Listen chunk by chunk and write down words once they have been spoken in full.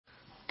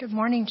Good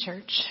morning,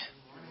 church.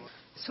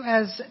 So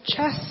as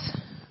Chess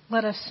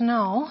let us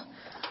know,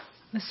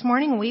 this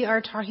morning we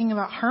are talking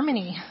about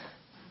harmony,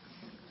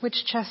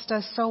 which Chess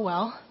does so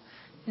well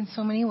in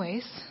so many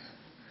ways.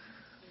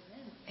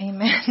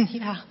 Amen.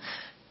 Yeah.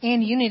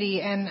 And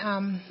unity. And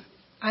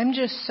I'm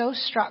just so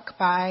struck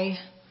by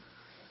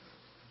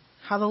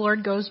how the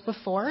Lord goes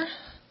before.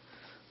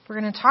 We're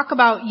going to talk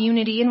about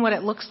unity and what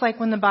it looks like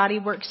when the body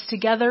works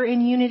together in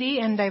unity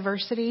and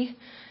diversity.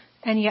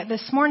 And yet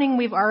this morning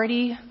we've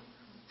already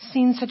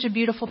seen such a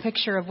beautiful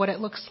picture of what it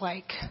looks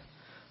like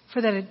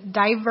for the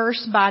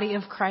diverse body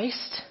of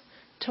Christ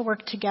to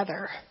work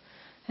together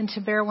and to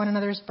bear one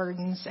another's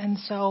burdens. And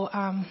so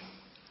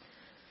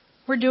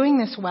we're doing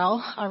this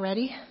well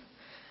already.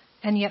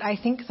 And yet I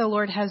think the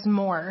Lord has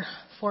more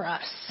for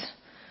us.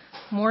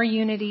 More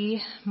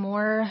unity,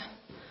 more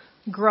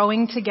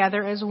growing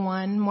together as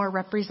one, more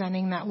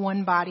representing that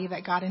one body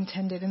that God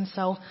intended. And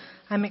so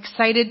I'm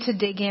excited to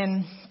dig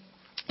in.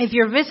 If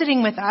you're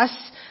visiting with us,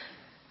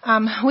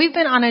 we've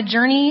been on a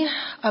journey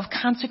of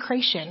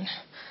consecration.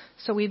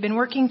 So we've been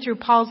working through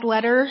Paul's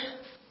letter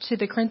to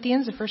the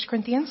Corinthians, the 1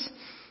 Corinthians,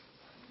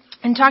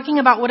 and talking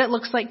about what it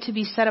looks like to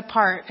be set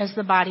apart as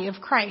the body of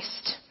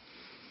Christ.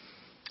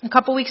 A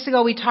couple weeks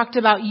ago, we talked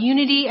about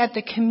unity at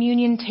the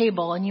communion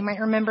table. And you might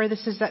remember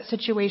this is that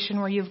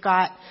situation where you've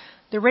got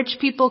the rich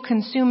people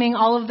consuming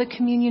all of the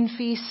communion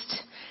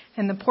feast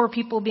and the poor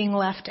people being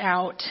left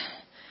out.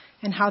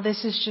 And how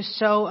this is just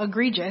so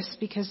egregious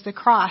because the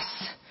cross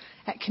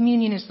at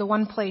communion is the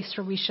one place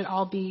where we should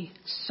all be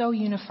so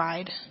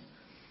unified.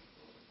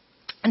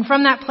 And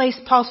from that place,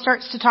 Paul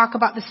starts to talk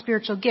about the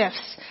spiritual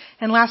gifts.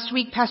 And last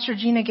week, Pastor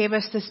Gina gave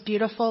us this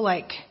beautiful,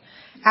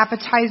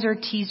 appetizer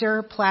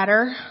teaser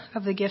platter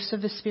of the gifts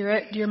of the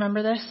Spirit. Do you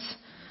remember this?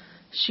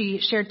 She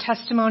shared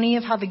testimony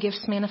of how the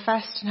gifts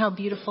manifest and how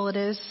beautiful it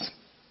is.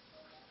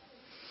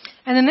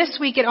 And then this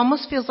week, it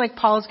almost feels like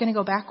Paul is going to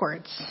go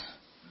backwards.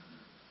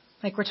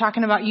 Like we're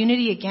talking about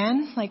unity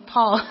again. Like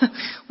Paul,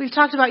 we've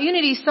talked about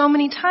unity so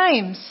many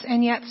times,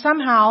 and yet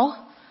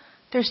somehow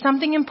there's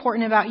something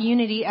important about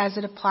unity as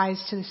it applies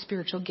to the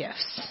spiritual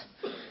gifts.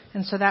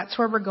 And so that's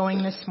where we're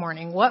going this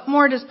morning. What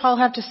more does Paul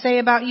have to say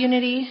about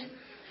unity?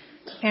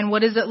 And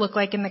what does it look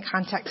like in the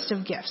context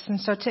of gifts?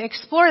 And so to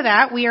explore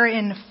that, we are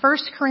in 1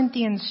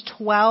 Corinthians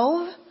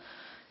 12,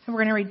 and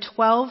we're going to read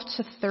 12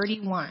 to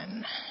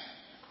 31.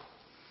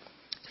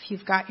 If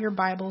you've got your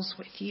Bibles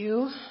with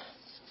you.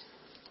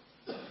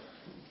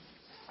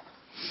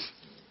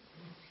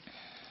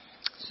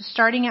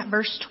 Starting at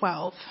verse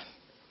 12.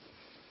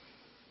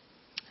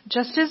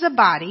 Just as a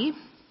body,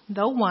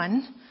 though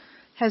one,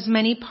 has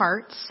many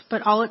parts,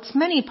 but all its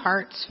many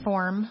parts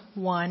form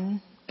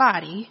one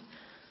body,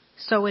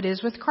 so it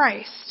is with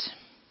Christ.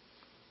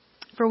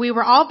 For we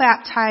were all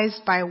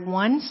baptized by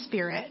one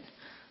Spirit,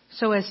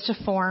 so as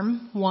to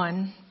form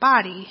one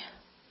body,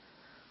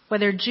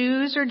 whether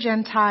Jews or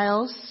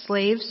Gentiles,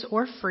 slaves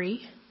or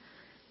free,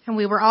 and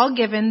we were all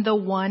given the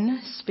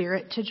one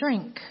Spirit to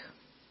drink.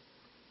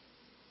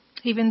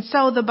 Even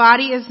so, the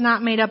body is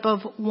not made up of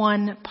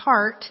one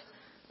part,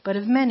 but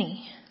of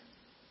many.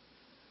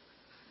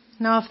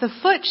 Now, if the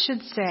foot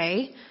should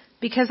say,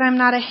 because I'm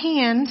not a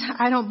hand,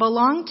 I don't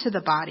belong to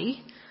the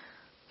body,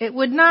 it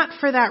would not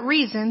for that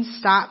reason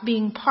stop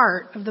being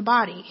part of the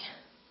body.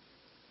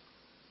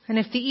 And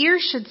if the ear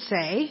should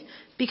say,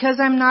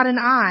 because I'm not an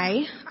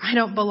eye, I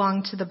don't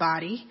belong to the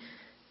body,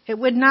 it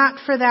would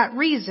not for that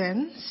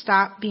reason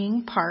stop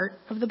being part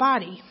of the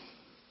body.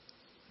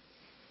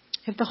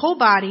 If the whole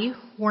body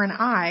were an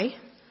eye,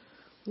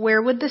 where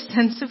would the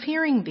sense of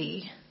hearing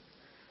be?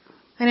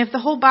 And if the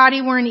whole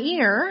body were an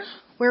ear,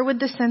 where would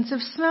the sense of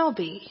smell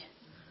be?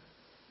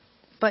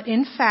 But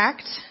in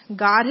fact,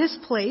 God has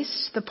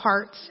placed the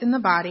parts in the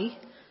body,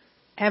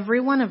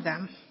 every one of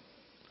them,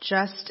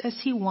 just as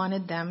He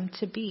wanted them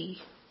to be.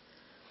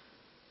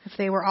 If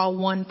they were all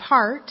one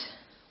part,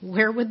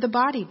 where would the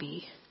body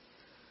be?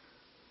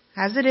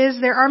 As it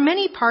is, there are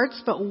many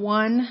parts, but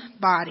one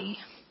body.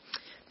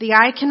 The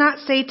eye cannot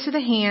say to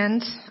the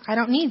hand, I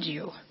don't need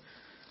you.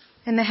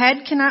 And the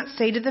head cannot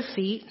say to the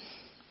feet,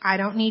 I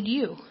don't need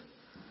you.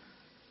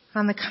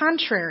 On the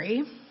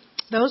contrary,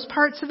 those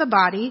parts of the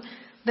body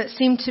that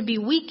seem to be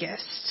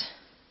weakest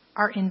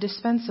are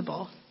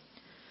indispensable.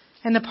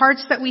 And the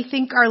parts that we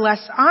think are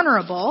less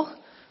honorable,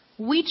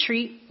 we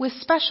treat with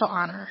special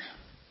honor.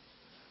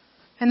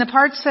 And the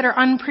parts that are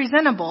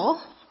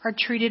unpresentable are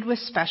treated with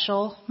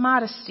special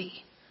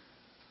modesty.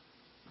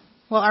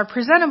 Well, our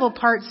presentable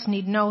parts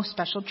need no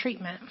special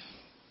treatment.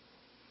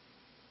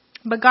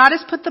 But God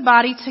has put the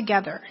body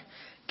together,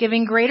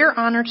 giving greater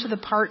honor to the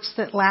parts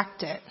that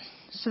lacked it,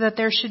 so that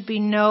there should be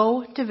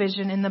no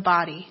division in the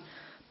body,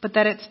 but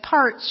that its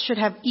parts should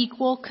have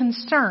equal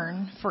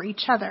concern for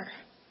each other.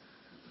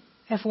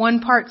 If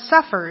one part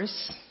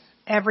suffers,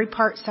 every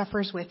part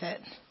suffers with it.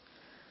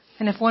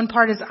 And if one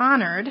part is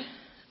honored,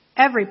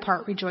 every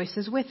part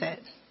rejoices with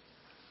it.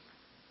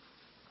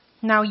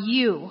 Now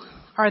you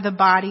are the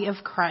body of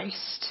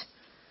Christ,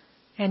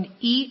 and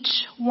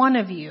each one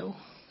of you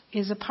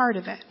is a part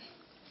of it.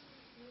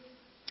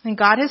 And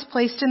God has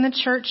placed in the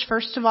church,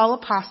 first of all,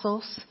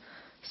 apostles,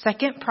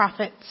 second,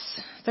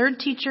 prophets, third,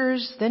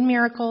 teachers, then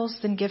miracles,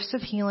 then gifts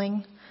of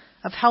healing,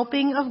 of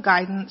helping, of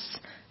guidance,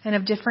 and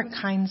of different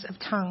kinds of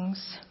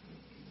tongues.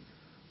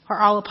 Are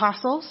all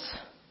apostles?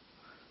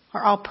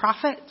 Are all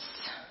prophets?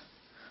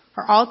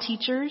 Are all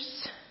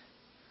teachers?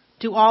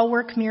 Do all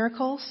work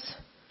miracles?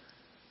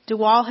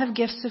 Do all have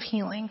gifts of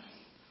healing?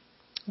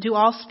 Do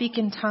all speak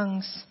in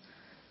tongues?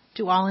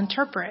 Do all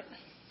interpret?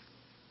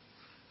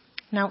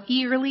 Now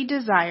eagerly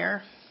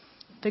desire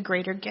the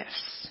greater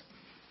gifts.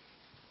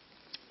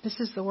 This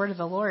is the word of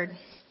the Lord.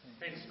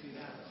 Thanks be to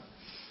God.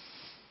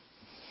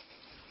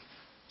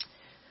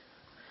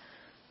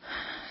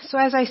 So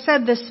as I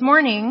said, this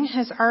morning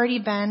has already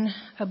been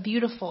a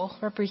beautiful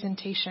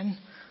representation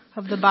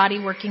of the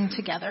body working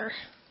together.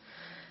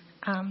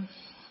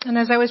 And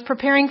as I was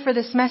preparing for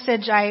this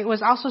message, I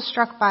was also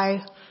struck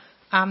by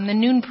the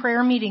noon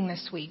prayer meeting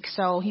this week.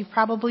 So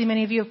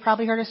many of you have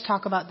probably heard us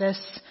talk about this.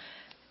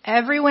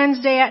 Every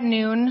Wednesday at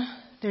noon,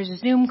 there's a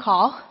Zoom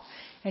call,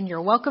 and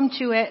you're welcome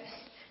to it.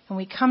 And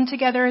we come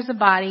together as a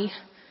body,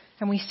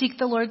 and we seek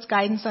the Lord's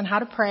guidance on how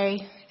to pray,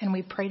 and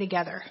we pray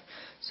together.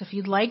 So if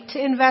you'd like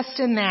to invest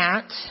in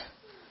that,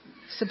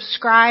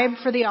 subscribe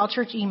for the All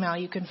Church email.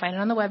 You can find it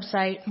on the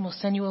website, and we'll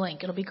send you a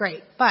link. It'll be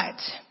great. But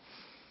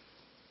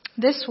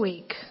this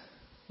week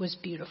was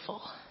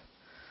beautiful.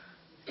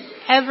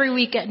 Every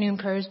week at noon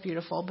prayer is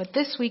beautiful, but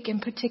this week in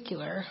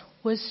particular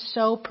was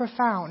so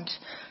profound.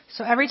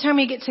 So every time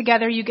we get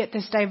together, you get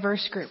this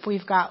diverse group.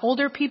 We've got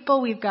older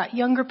people, we've got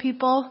younger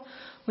people,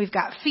 we've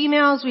got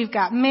females, we've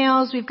got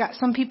males, we've got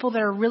some people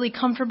that are really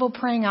comfortable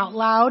praying out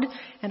loud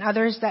and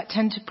others that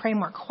tend to pray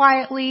more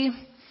quietly.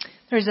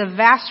 There's a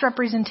vast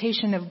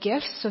representation of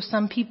gifts. So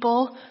some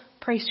people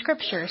pray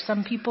scripture,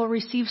 some people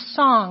receive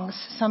songs,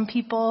 some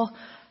people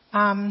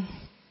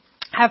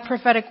have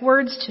prophetic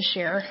words to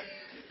share.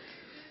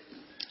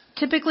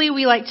 Typically,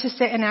 we like to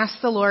sit and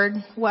ask the Lord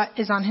what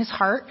is on his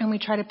heart, and we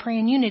try to pray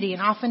in unity.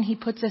 And often he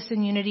puts us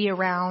in unity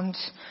around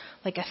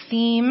like a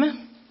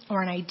theme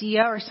or an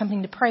idea or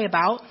something to pray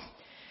about.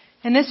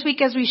 And this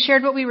week, as we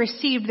shared what we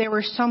received, there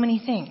were so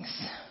many things.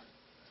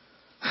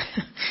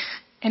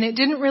 And it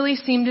didn't really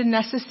seem to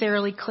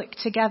necessarily click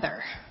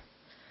together.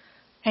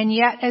 And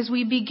yet, as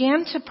we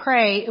began to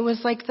pray, it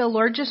was like the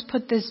Lord just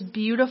put this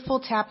beautiful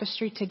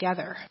tapestry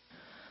together,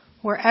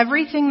 where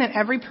everything that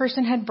every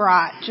person had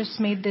brought just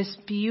made this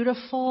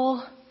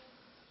beautiful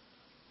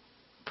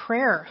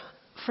prayer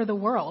for the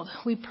world.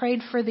 We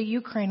prayed for the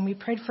Ukraine. We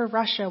prayed for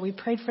Russia. We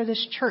prayed for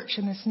this church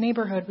in this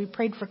neighborhood. We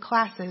prayed for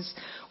classes.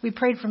 We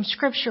prayed from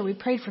scripture. We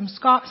prayed from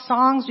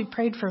songs. We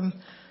prayed from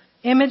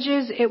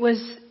images. It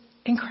was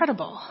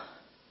incredible.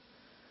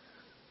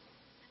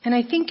 And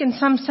I think in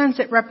some sense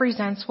it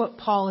represents what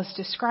Paul is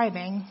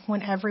describing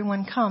when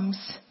everyone comes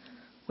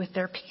with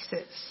their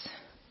pieces.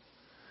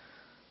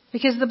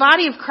 Because the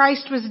body of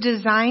Christ was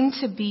designed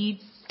to be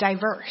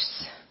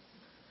diverse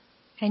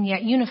and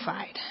yet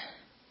unified.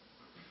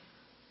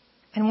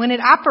 And when it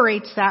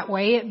operates that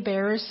way, it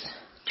bears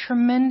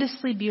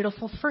tremendously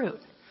beautiful fruit,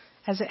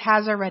 as it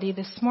has already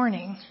this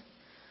morning.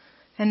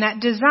 And that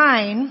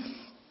design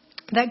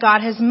that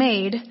God has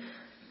made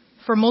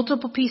for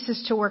multiple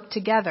pieces to work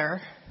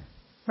together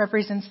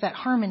represents that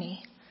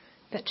harmony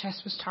that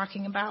Chess was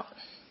talking about.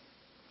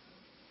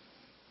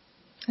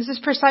 This is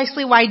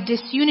precisely why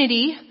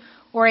disunity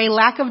or a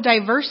lack of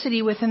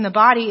diversity within the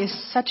body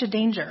is such a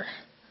danger.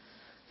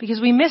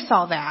 Because we miss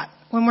all that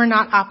when we're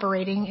not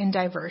operating in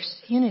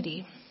diverse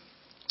unity.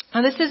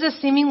 Now this is a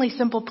seemingly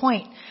simple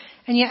point.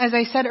 And yet, as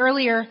I said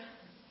earlier,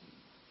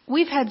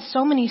 we've had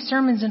so many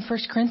sermons in 1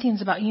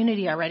 Corinthians about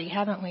unity already,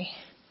 haven't we?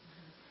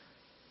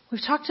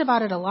 We've talked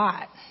about it a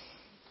lot.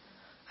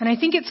 And I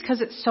think it's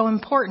because it's so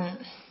important.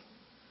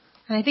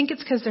 And I think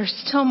it's because there's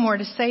still more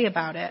to say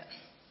about it.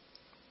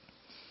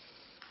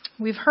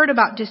 We've heard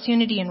about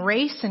disunity in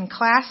race and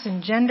class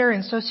and gender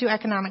and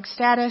socioeconomic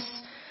status.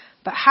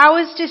 But how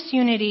is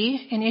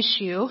disunity an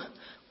issue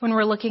when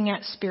we're looking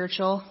at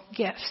spiritual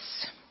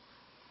gifts?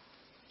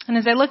 And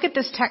as I look at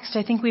this text,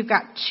 I think we've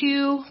got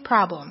two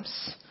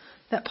problems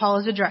that Paul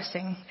is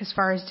addressing as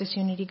far as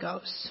disunity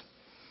goes.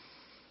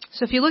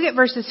 So if you look at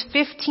verses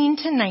 15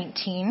 to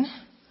 19,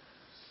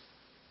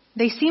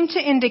 they seem to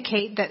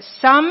indicate that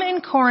some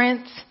in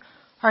Corinth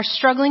are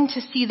struggling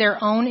to see their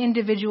own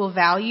individual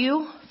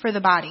value for the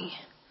body.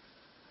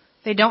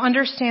 They don't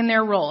understand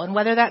their role. And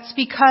whether that's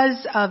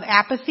because of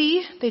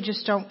apathy, they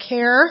just don't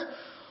care,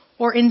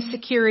 or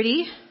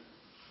insecurity.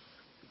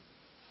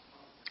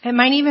 It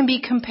might even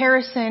be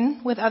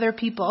comparison with other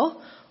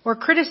people or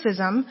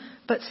criticism,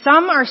 but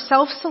some are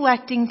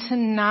self-selecting to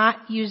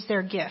not use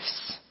their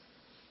gifts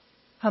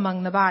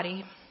among the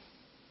body.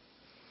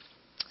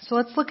 So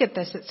let's look at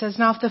this. It says,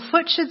 now if the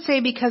foot should say,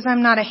 because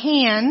I'm not a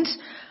hand,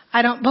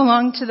 I don't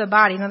belong to the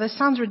body. Now this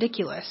sounds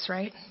ridiculous,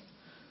 right?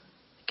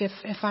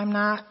 If I'm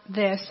not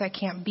this, I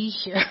can't be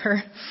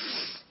here.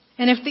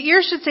 And if the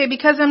ear should say,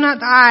 because I'm not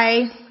the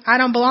eye, I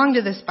don't belong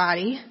to this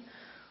body,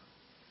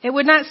 it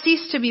would not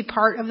cease to be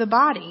part of the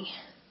body.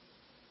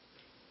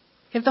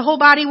 If the whole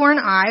body were an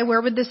eye,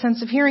 where would the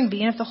sense of hearing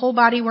be? And if the whole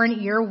body were an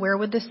ear, where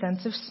would the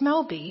sense of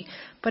smell be?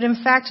 But in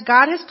fact,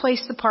 God has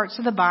placed the parts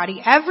of the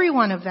body, every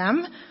one of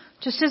them,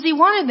 just as He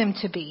wanted them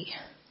to be.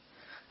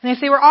 And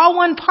if they were all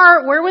one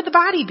part, where would the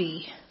body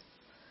be?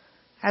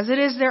 As it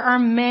is, there are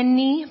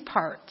many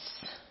parts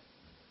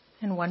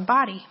in one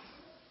body.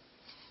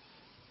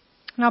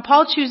 Now,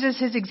 Paul chooses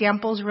his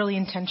examples really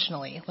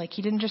intentionally. Like,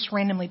 he didn't just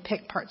randomly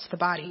pick parts of the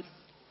body.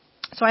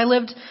 So I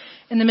lived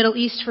in the Middle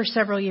East for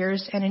several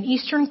years, and in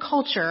Eastern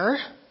culture,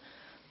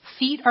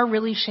 feet are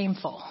really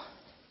shameful.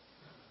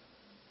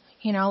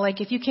 You know,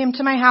 like if you came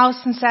to my house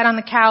and sat on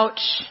the couch,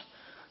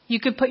 you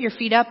could put your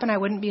feet up and I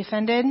wouldn't be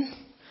offended.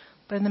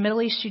 But in the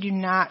Middle East, you do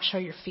not show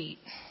your feet.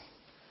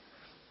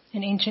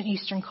 In ancient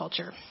Eastern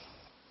culture,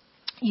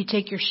 you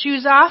take your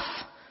shoes off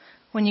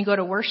when you go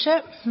to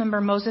worship.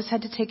 Remember, Moses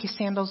had to take his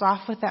sandals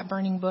off with that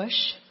burning bush.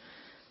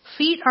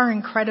 Feet are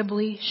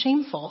incredibly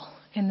shameful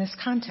in this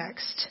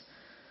context.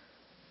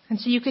 And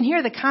so you can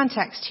hear the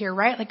context here,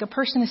 right? Like a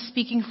person is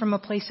speaking from a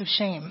place of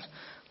shame.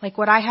 Like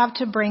what I have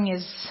to bring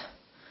is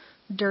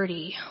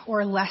dirty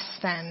or less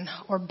than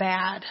or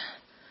bad.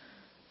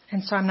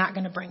 And so I'm not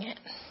going to bring it.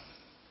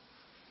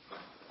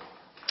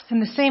 In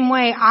the same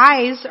way,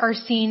 eyes are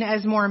seen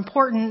as more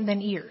important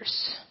than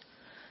ears.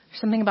 There's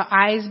something about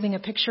eyes being a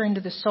picture into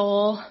the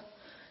soul,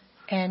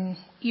 and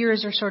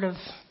ears are sort of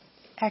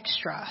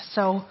extra.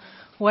 So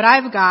what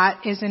I've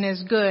got isn't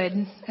as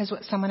good as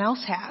what someone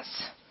else has.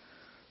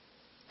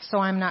 So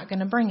I'm not going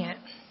to bring it.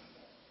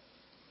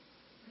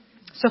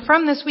 So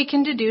from this, we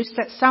can deduce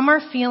that some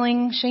are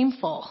feeling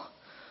shameful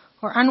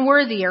or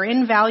unworthy or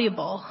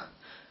invaluable,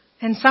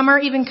 and some are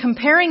even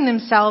comparing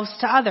themselves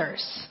to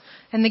others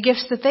and the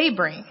gifts that they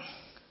bring.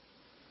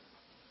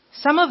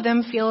 Some of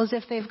them feel as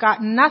if they've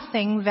got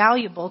nothing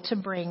valuable to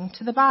bring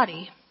to the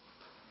body.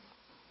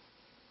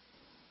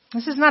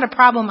 This is not a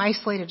problem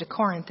isolated to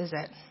Corinth, is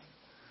it?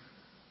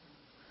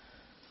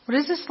 What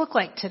does this look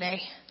like today?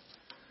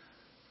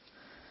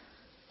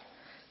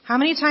 How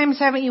many times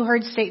haven't you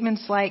heard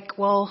statements like,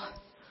 well,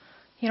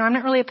 you know, I'm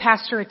not really a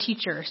pastor or a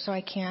teacher, so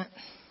I can't,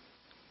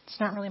 it's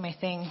not really my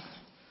thing.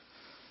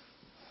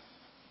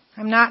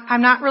 I'm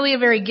not really a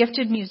very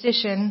gifted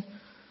musician,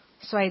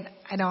 so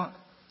I don't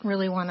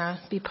really want to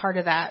be part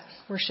of that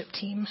worship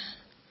team.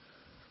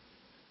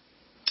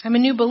 I'm a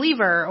new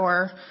believer,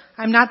 or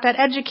I'm not that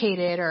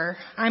educated, or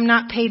I'm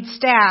not paid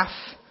staff.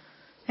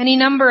 Any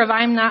number of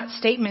I'm not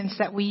statements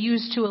that we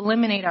use to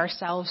eliminate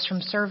ourselves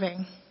from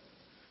serving.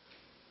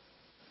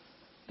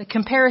 The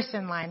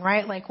comparison line,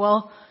 right? Like,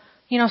 well,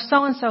 you know,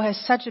 so-and-so has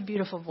such a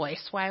beautiful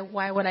voice.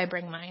 Why would I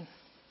bring mine?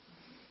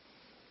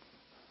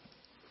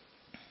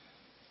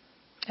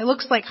 It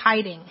looks like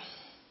hiding.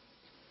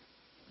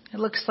 It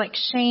looks like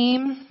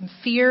shame and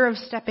fear of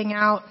stepping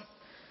out.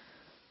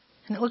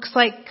 And it looks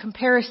like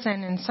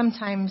comparison and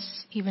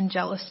sometimes even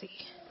jealousy.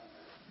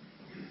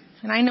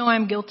 And I know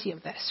I'm guilty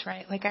of this,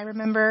 right? Like I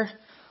remember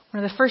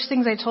one of the first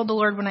things I told the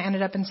Lord when I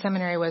ended up in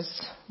seminary was,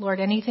 Lord,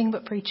 anything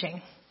but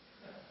preaching.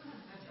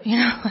 You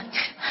know, like,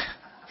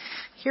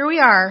 here we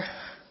are.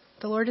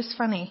 The Lord is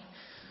funny.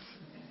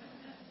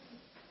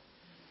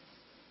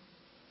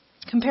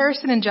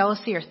 Comparison and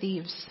jealousy are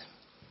thieves.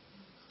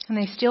 And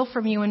they steal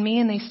from you and me,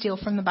 and they steal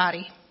from the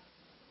body.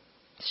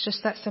 It's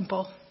just that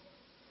simple.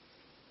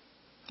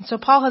 And so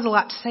Paul has a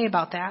lot to say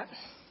about that.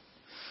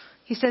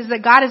 He says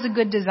that God is a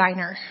good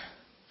designer.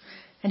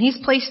 And He's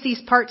placed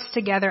these parts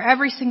together,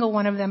 every single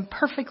one of them,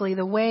 perfectly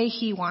the way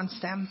He wants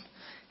them.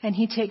 And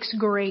He takes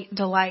great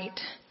delight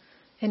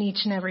in each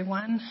and every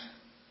one.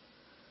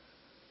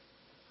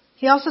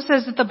 He also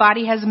says that the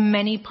body has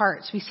many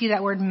parts. We see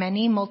that word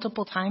many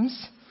multiple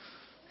times.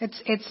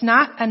 It's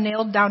not a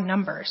nailed down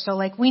number. So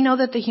like we know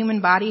that the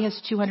human body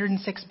has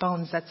 206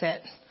 bones. That's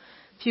it.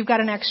 If you've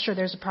got an extra,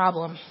 there's a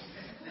problem.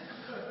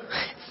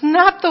 It's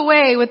not the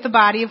way with the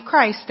body of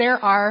Christ.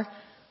 There are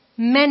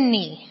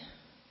many.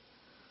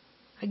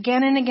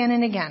 Again and again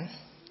and again.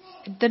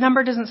 The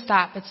number doesn't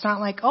stop. It's not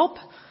like, oh,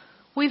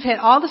 we've hit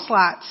all the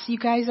slots. You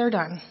guys are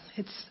done.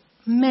 It's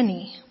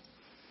many.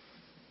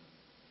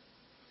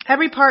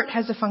 Every part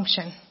has a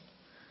function.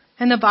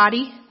 And the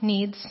body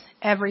needs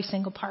every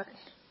single part.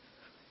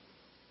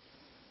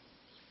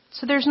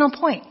 So there's no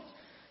point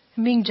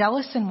in being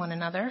jealous in one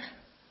another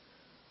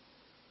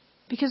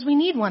because we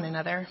need one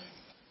another.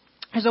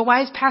 There's a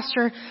wise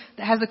pastor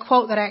that has a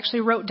quote that I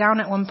actually wrote down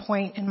at one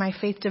point in my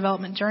faith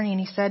development journey, and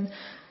he said,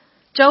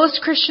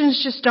 jealous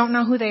Christians just don't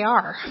know who they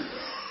are.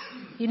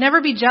 You'd never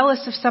be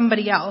jealous of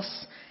somebody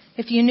else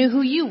if you knew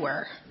who you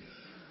were.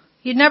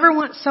 You'd never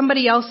want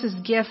somebody else's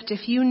gift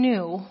if you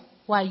knew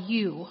why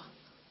you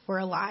were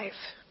alive.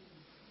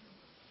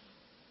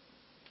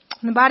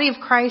 In the body of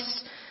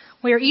Christ,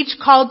 we are each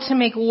called to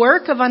make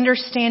work of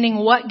understanding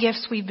what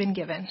gifts we've been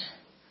given,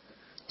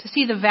 to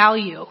see the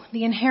value,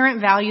 the inherent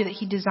value that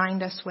He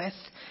designed us with,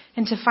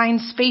 and to find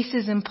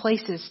spaces and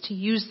places to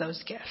use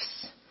those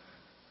gifts.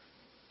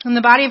 In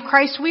the body of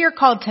Christ, we are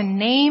called to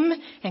name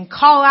and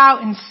call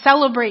out and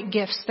celebrate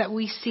gifts that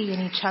we see in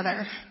each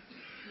other.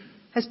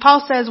 As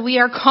Paul says, we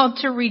are called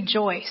to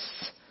rejoice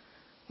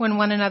when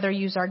one another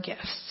use our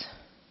gifts.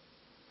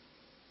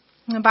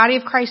 In the body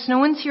of Christ, no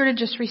one's here to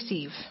just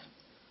receive.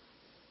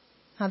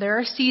 Now, there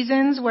are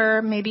seasons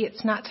where maybe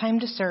it's not time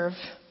to serve,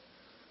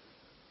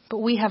 but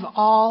we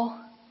all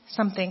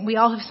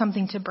have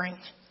something to bring.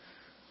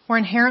 We're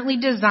inherently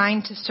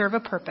designed to serve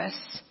a purpose,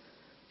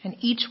 and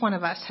each one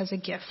of us has a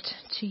gift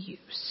to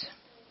use.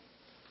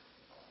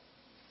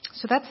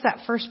 So that's that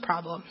first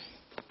problem.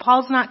 But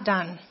Paul's not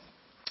done.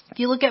 If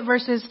you look at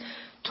verses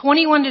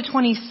 21 to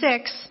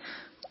 26,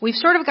 we've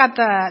sort of got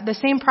the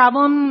same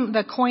problem,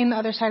 the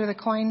other side of the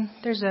coin.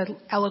 There's an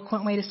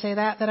eloquent way to say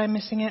that I'm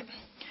missing it.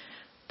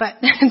 But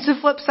it's the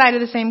flip side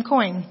of the same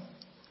coin.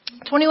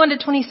 21 to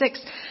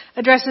 26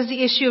 addresses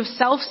the issue of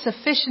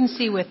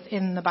self-sufficiency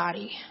within the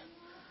body.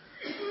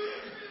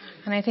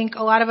 And I think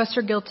a lot of us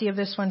are guilty of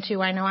this one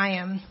too. I know I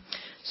am.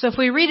 So if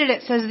we read it,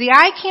 it says, the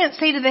eye can't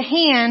say to the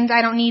hand,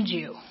 I don't need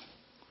you.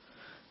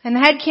 And the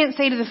head can't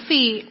say to the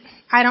feet,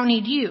 I don't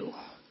need you.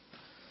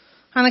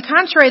 On the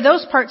contrary,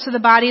 those parts of the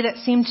body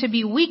that seem to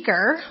be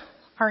weaker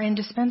are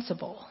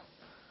indispensable.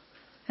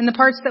 And the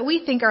parts that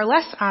we think are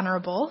less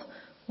honorable,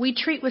 we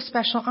treat with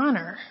special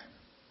honor.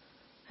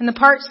 And the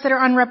parts that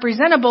are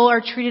unrepresentable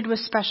are treated with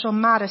special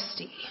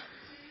modesty,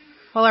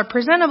 while our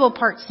presentable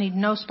parts need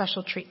no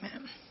special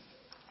treatment.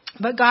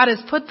 But God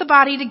has put the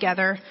body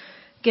together,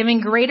 giving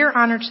greater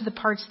honor to the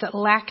parts that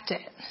lacked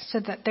it, so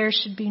that there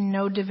should be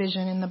no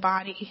division in the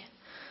body,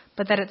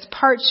 but that its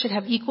parts should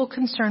have equal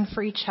concern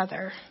for each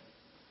other.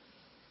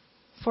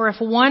 For if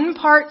one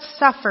part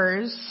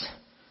suffers,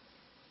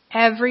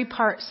 every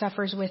part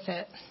suffers with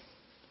it.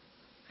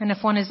 And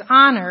if one is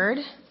honored,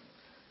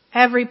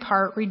 every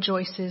part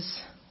rejoices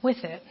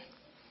with it.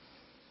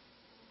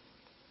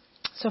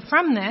 So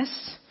from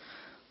this,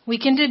 we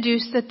can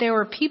deduce that there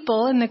were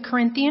people in the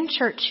Corinthian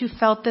church who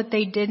felt that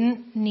they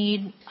didn't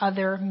need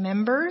other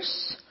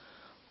members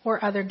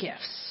or other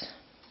gifts.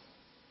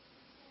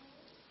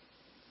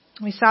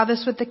 We saw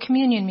this with the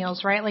communion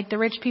meals, right? Like the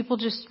rich people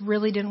just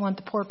really didn't want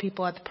the poor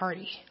people at the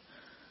party.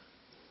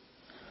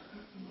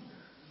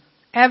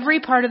 Every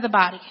part of the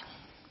body,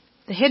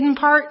 the hidden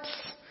parts,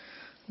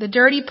 the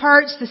dirty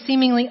parts, the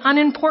seemingly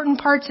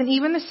unimportant parts, and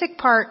even the sick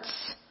parts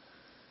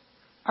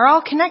are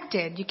all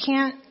connected. You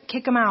can't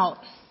kick them out.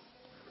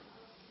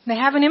 They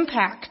have an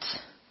impact,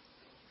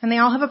 and they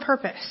all have a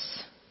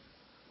purpose.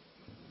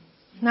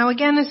 Now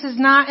again, this is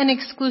not an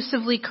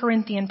exclusively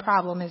Corinthian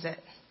problem, is it?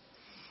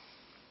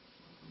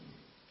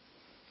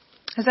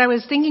 As I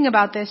was thinking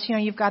about this,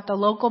 you've got the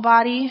local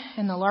body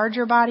and the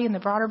larger body and the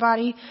broader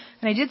body.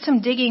 And I did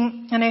some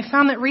digging, and I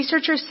found that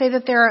researchers say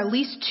that there are at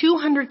least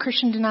 200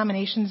 Christian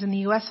denominations in the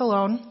U.S.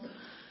 alone,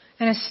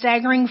 and a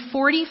staggering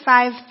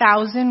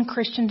 45,000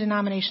 Christian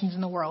denominations in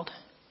the world.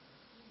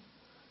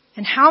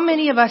 And how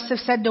many of us have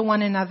said to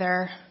one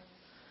another,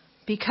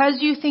 because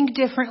you think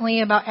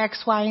differently about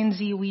X, Y, and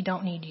Z, we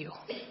don't need you?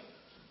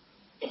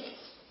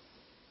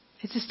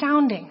 It's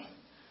astounding.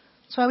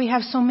 That's why we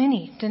have so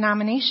many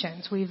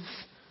denominations. We've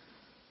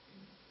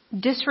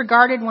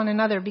disregarded one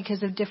another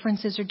because of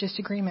differences or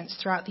disagreements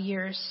throughout the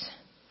years.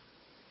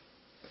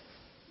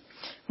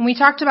 When we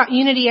talked about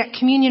unity at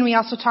communion, we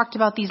also talked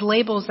about these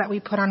labels that we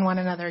put on one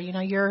another.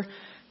 You're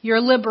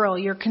liberal,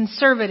 you're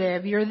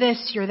conservative, you're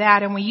this, you're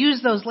that, and we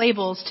use those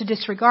labels to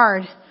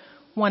disregard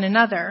one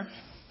another.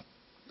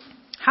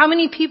 How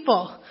many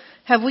people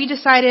have we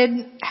decided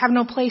have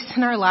no place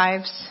in our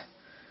lives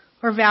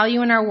or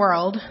value in our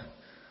world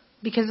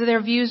because of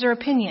their views or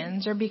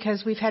opinions, or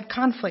because we've had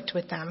conflict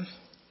with them?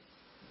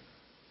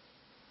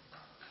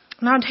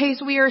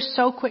 Nowadays, we are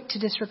so quick to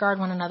disregard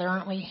one another,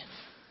 aren't we?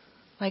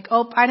 Like,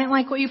 I didn't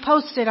like what you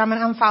posted, I'm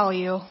going to unfollow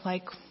you.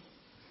 Like,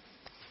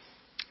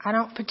 I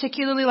don't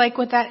particularly like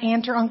what that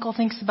aunt or uncle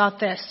thinks about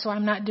this, so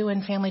I'm not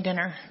doing family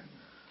dinner.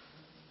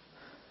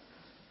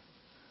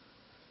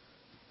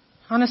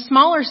 On a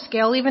smaller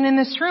scale, even in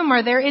this room,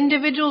 are there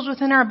individuals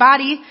within our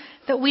body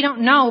that we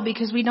don't know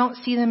because we don't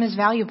see them as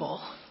valuable?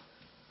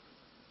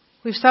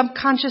 We've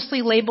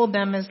subconsciously labeled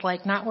them as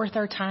like not worth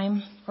our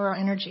time or our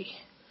energy.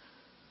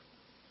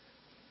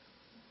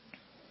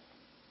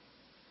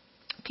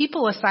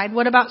 People aside,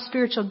 what about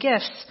spiritual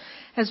gifts?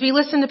 As we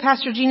listened to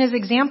Pastor Gina's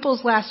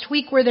examples last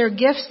week, were there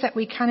gifts that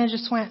we kind of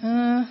just went,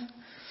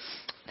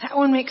 that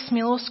one makes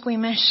me a little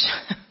squeamish.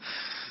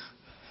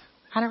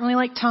 I don't really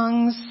like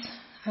tongues.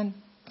 And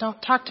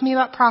don't talk to me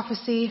about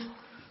prophecy.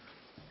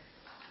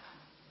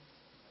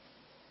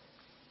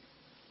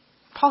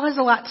 Paul has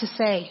a lot to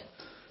say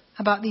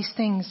about these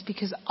things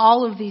because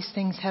all of these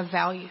things have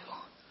value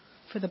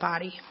for the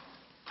body.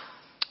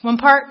 One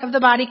part of the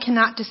body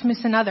cannot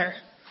dismiss another.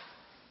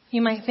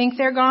 You might think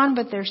they're gone,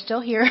 but they're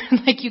still here.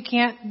 Like you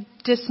can't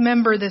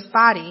dismember this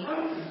body.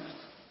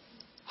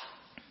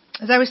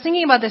 As I was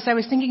thinking about this, I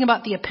was thinking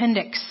about the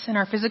appendix in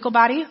our physical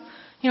body.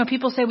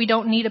 People say we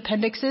don't need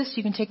appendixes.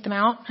 You can take them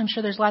out. I'm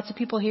sure there's lots of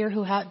people here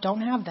who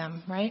don't have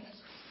them, right?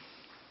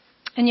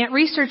 And yet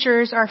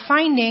researchers are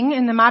finding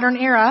in the modern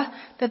era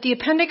that the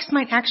appendix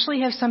might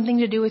actually have something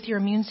to do with your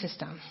immune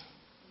system.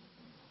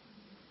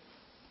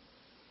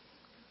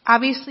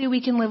 Obviously,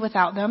 we can live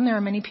without them. There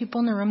are many people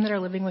in the room that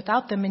are living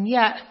without them. And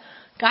yet,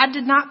 God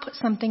did not put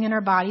something in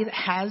our body that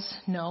has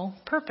no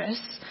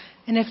purpose.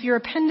 And if your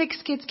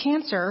appendix gets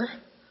cancer,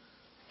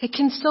 it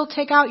can still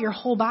take out your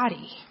whole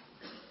body.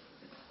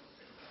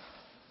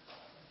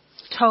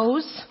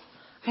 Toes.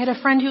 I had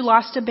a friend who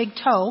lost a big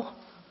toe,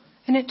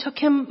 and it took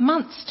him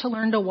months to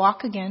learn to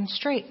walk again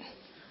straight.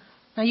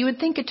 Now, you would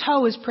think a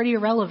toe is pretty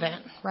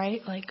irrelevant,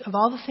 right? Like, of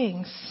all the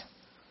things,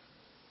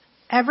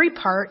 every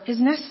part is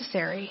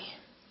necessary.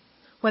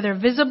 Whether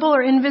visible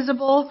or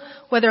invisible,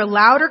 whether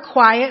loud or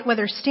quiet,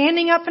 whether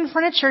standing up in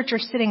front of church or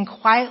sitting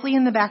quietly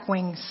in the back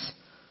wings,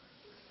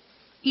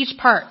 each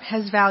part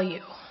has value.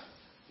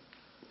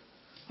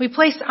 We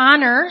place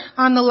honor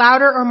on the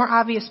louder or more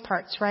obvious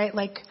parts, right?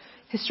 Like,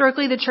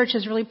 historically, the church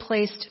has really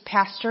placed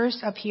pastors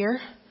up here,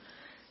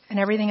 and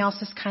everything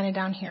else is kind of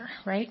down here,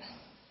 right?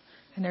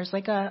 And there's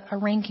like a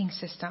ranking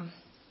system.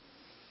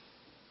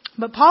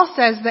 But Paul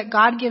says that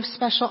God gives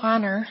special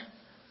honor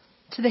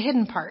to the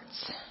hidden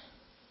parts.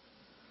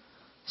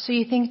 So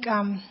you think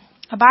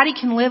a body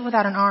can live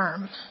without an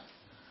arm,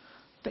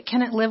 but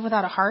can it live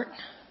without a heart?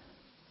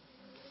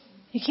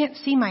 You can't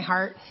see my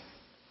heart,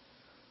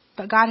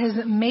 but God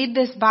has made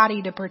this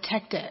body to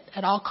protect it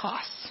at all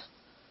costs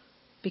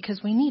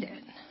because we need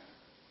it.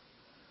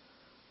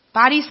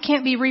 Bodies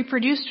can't be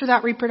reproduced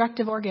without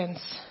reproductive organs.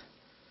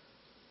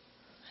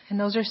 And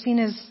those are seen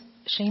as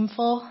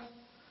shameful.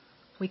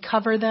 We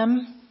cover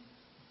them.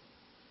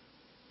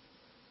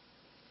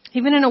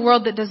 Even in a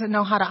world that doesn't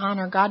know how to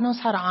honor, God knows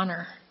how to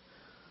honor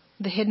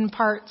the hidden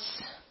parts,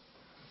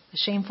 the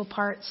shameful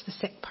parts, the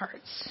sick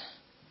parts.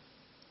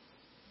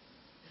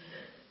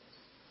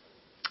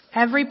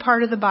 Every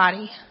part of the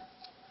body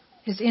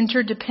is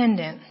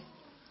interdependent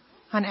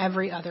on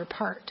every other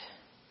part.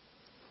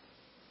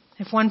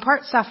 If one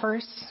part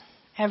suffers,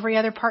 every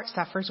other part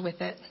suffers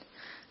with it.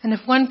 And if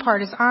one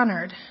part is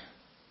honored.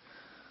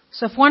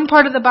 So if one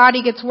part of the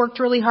body gets worked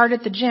really hard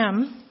at the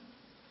gym,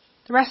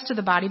 the rest of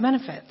the body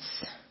benefits.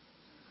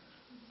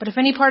 But if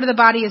any part of the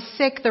body is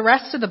sick, the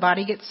rest of the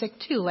body gets sick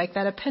too, like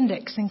that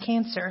appendix in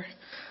cancer.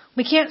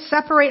 We can't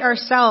separate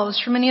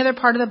ourselves from any other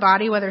part of the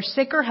body, whether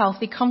sick or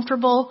healthy,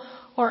 comfortable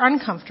or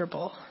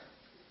uncomfortable.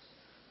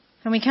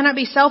 And we cannot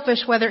be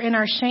selfish, whether in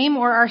our shame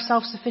or our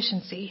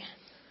self-sufficiency.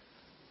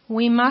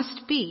 We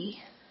must be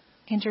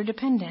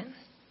interdependent.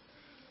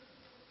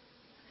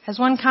 As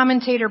one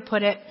commentator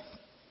put it,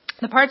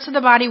 the parts of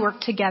the body work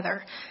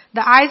together.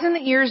 The eyes and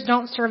the ears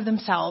don't serve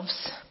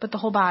themselves, but the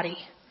whole body.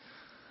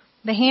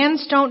 The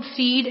hands don't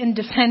feed and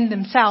defend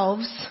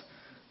themselves,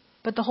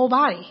 but the whole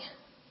body.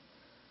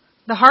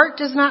 The heart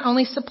does not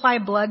only supply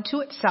blood to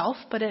itself,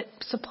 but it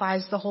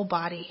supplies the whole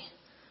body.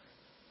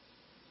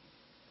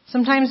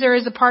 Sometimes there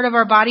is a part of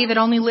our body that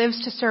only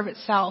lives to serve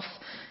itself.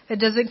 It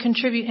doesn't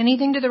contribute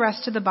anything to the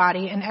rest of the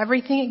body, and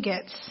everything it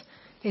gets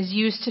is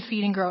used to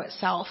feed and grow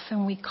itself,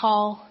 and we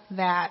call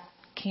that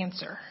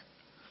cancer.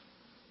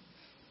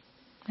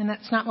 And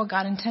that's not what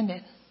God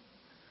intended.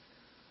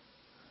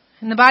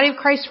 In the body of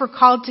Christ, we're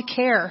called to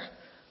care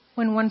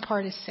when one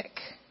part is sick.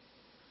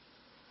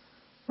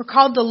 We're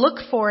called to look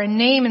for and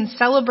name and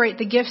celebrate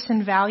the gifts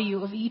and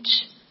value of each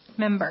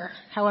member,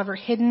 however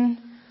hidden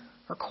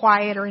or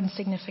quiet or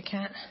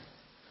insignificant.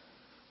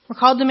 We're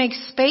called to make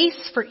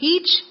space for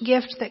each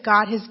gift that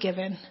God has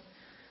given,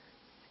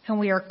 and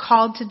we are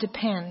called to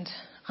depend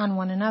on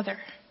one another.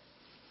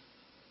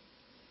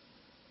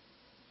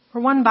 We're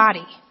one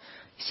body.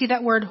 You see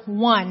that word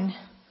one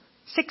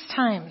 6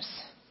 times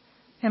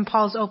in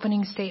Paul's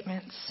opening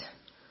statements.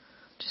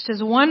 Just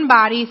as one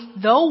body,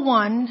 though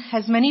one,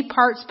 has many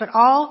parts, but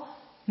all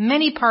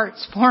many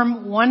parts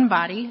form one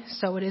body,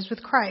 so it is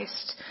with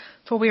Christ.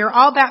 For we are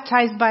all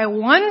baptized by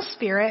one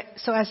Spirit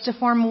so as to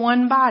form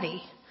one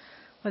body.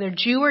 Whether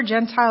Jew or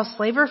Gentile,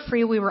 slave or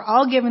free, we were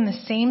all given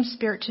the same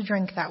Spirit to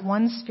drink, that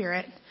one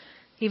Spirit.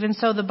 Even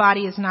so, the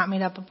body is not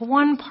made up of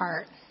one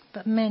part,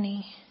 but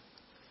many.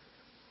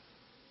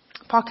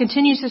 Paul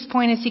continues this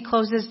point as he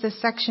closes this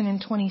section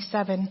in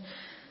 27.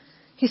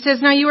 He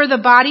says, now you are the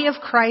body of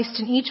Christ,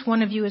 and each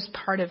one of you is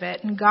part of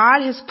it. And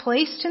God has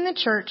placed in the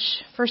church,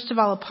 first of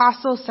all,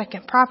 apostles,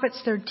 second,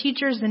 prophets, third,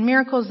 teachers, then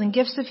miracles and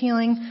gifts of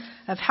healing,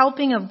 of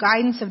helping, of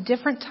guidance, of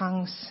different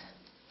tongues.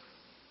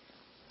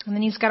 And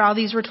then he's got all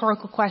these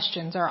rhetorical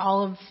questions. Are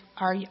all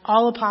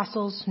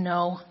apostles?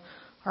 No.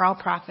 Are all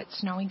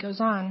prophets? No. He goes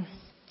on.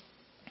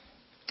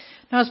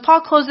 Now, as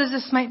Paul closes,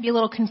 this might be a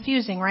little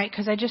confusing, right?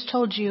 Because I just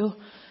told you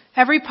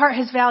every part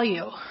has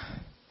value.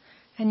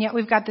 And yet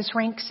we've got this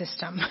rank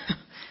system.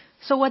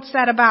 So what's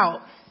that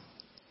about?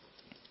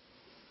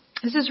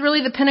 This is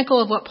really the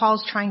pinnacle of what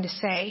Paul's trying to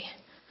say.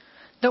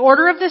 The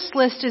order of this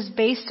list is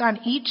based on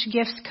each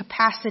gift's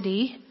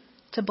capacity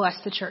to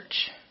bless the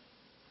church.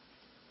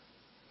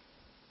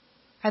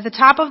 At the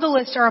top of the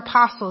list are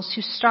apostles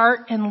who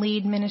start and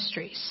lead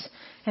ministries,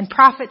 and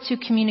prophets who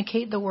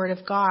communicate the word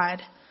of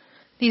God.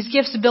 These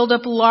gifts build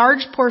up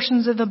large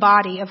portions of the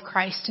body of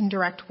Christ in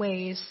direct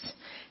ways.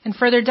 And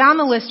further down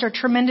the list are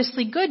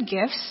tremendously good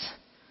gifts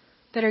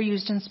that are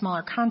used in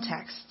smaller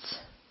contexts.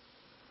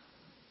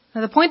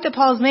 Now, the point that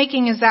Paul is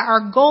making is that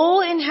our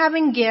goal in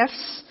having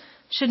gifts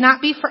should not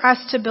be for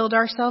us to build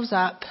ourselves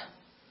up,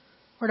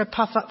 or to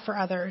puff up for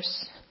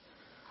others.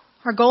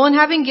 Our goal in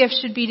having gifts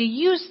should be to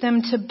use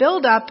them to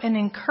build up and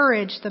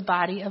encourage the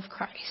body of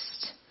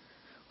Christ.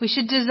 We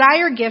should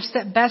desire gifts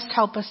that best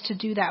help us to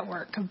do that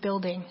work of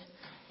building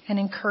and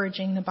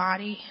encouraging the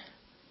body.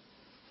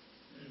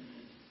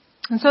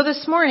 And so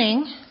this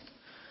morning,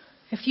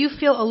 if you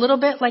feel a little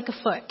bit like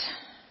a foot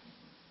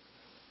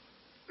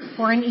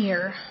or an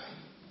ear,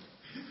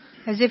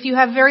 as if you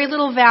have very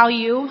little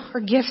value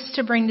or gifts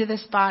to bring to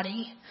this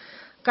body,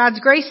 God's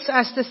grace to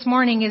us this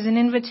morning is an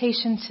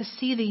invitation to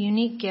see the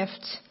unique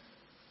gift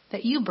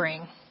that you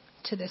bring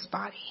to this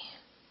body.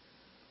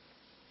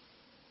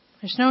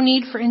 There's no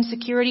need for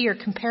insecurity or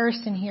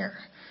comparison here.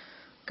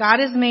 God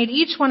has made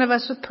each one of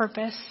us with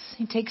purpose.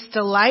 He takes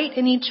delight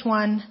in each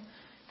one,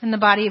 and the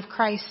body of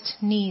Christ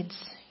needs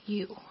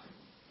you.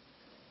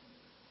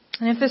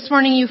 And if this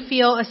morning you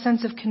feel a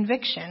sense of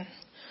conviction,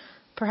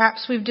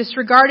 perhaps we've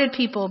disregarded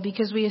people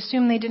because we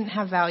assumed they didn't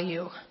have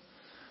value.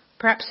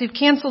 Perhaps we've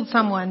canceled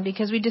someone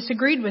because we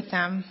disagreed with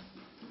them.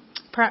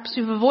 Perhaps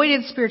we've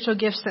avoided spiritual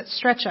gifts that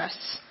stretch us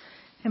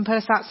and put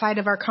us outside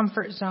of our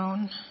comfort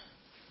zone.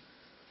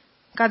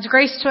 God's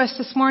grace to us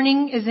this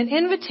morning is an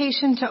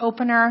invitation to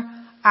open our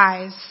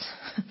eyes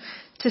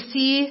to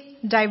see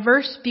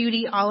diverse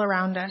beauty all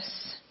around us.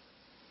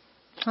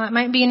 Well, it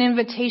might be an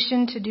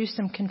invitation to do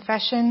some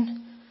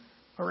confession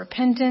or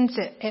repentance.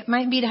 It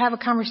might be to have a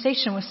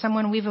conversation with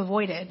someone we've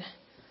avoided,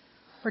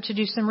 or to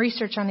do some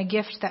research on a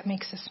gift that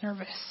makes us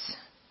nervous.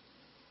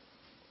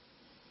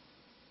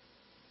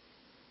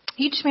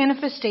 Each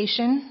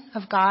manifestation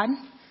of God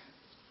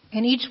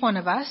in each one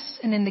of us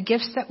and in the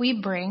gifts that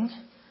we bring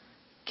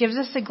gives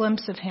us a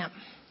glimpse of Him.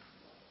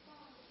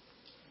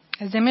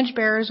 As image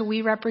bearers,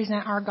 we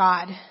represent our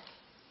God.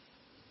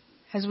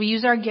 As we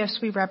use our gifts,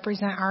 we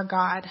represent our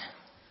God,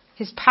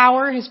 His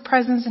power, His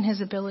presence, and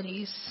His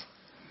abilities.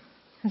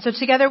 And so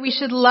together we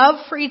should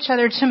love for each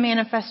other to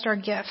manifest our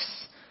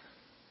gifts.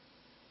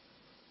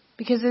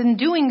 Because in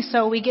doing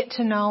so, we get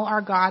to know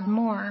our God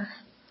more.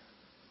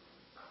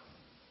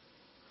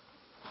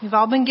 We've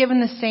all been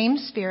given the same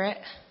Spirit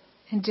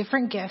and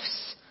different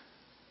gifts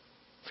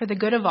for the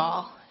good of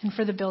all and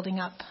for the building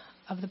up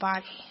of the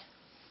body.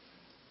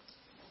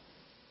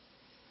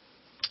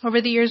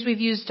 Over the years, we've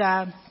used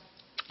a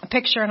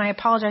picture, and I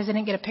apologize, I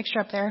didn't get a picture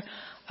up there,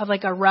 of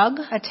like a rug,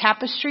 a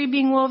tapestry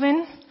being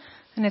woven,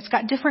 and it's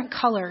got different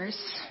colors.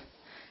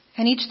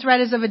 And each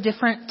thread is of a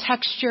different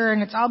texture,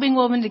 and it's all being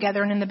woven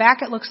together. And in the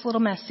back, it looks a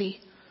little messy.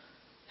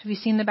 Have you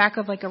seen the back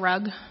of like a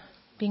rug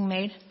being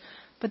made?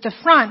 But the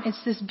front,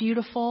 it's this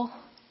beautiful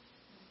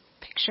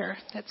picture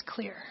that's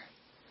clear.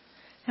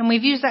 And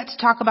we've used that to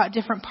talk about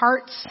different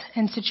parts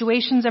and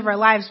situations of our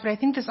lives, but I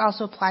think this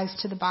also applies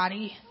to the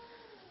body.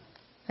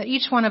 That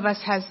each one of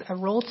us has a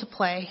role to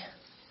play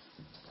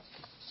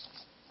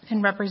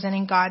in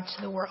representing God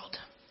to the world.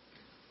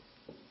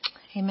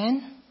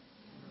 Amen?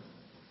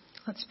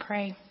 Let's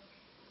pray.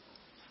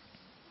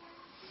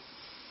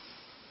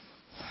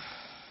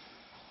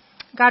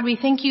 God, we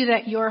thank you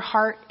that your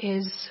heart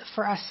is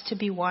for us to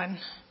be one.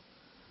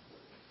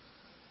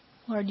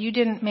 Lord, you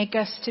didn't make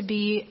us to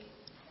be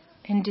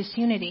in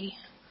disunity.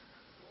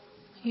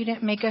 You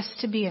didn't make us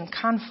to be in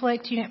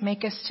conflict. You didn't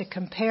make us to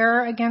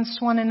compare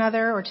against one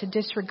another or to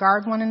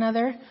disregard one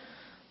another.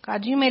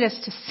 God, you made us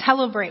to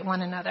celebrate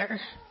one another.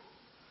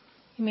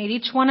 You made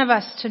each one of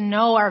us to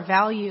know our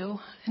value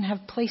and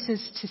have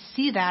places to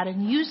see that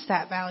and use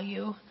that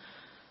value.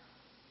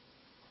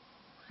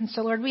 And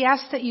so, Lord, we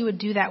ask that you would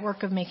do that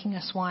work of making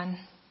us one.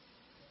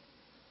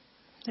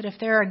 That if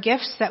there are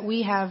gifts that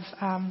we have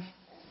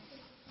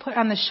put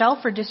on the shelf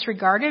or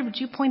disregarded, would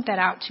you point that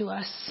out to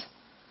us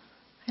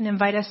and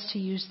invite us to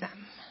use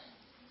them?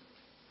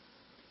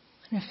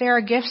 And if there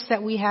are gifts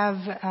that we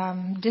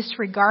have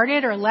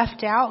disregarded or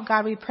left out,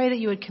 God, we pray that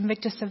you would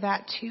convict us of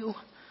that too.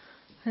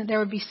 And that there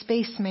would be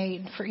space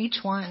made for each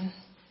one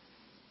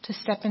to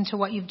step into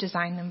what you've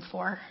designed them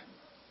for.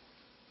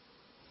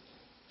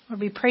 Lord,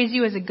 we praise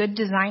you as a good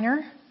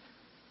designer.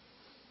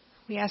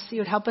 We ask that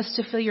you would help us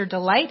to feel your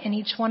delight in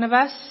each one of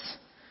us.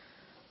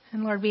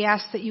 And Lord, we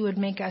ask that you would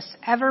make us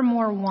ever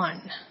more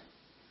one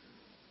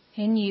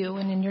in you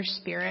and in your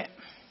Spirit.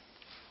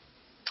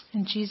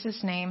 In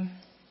Jesus' name,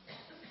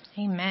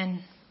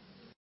 amen.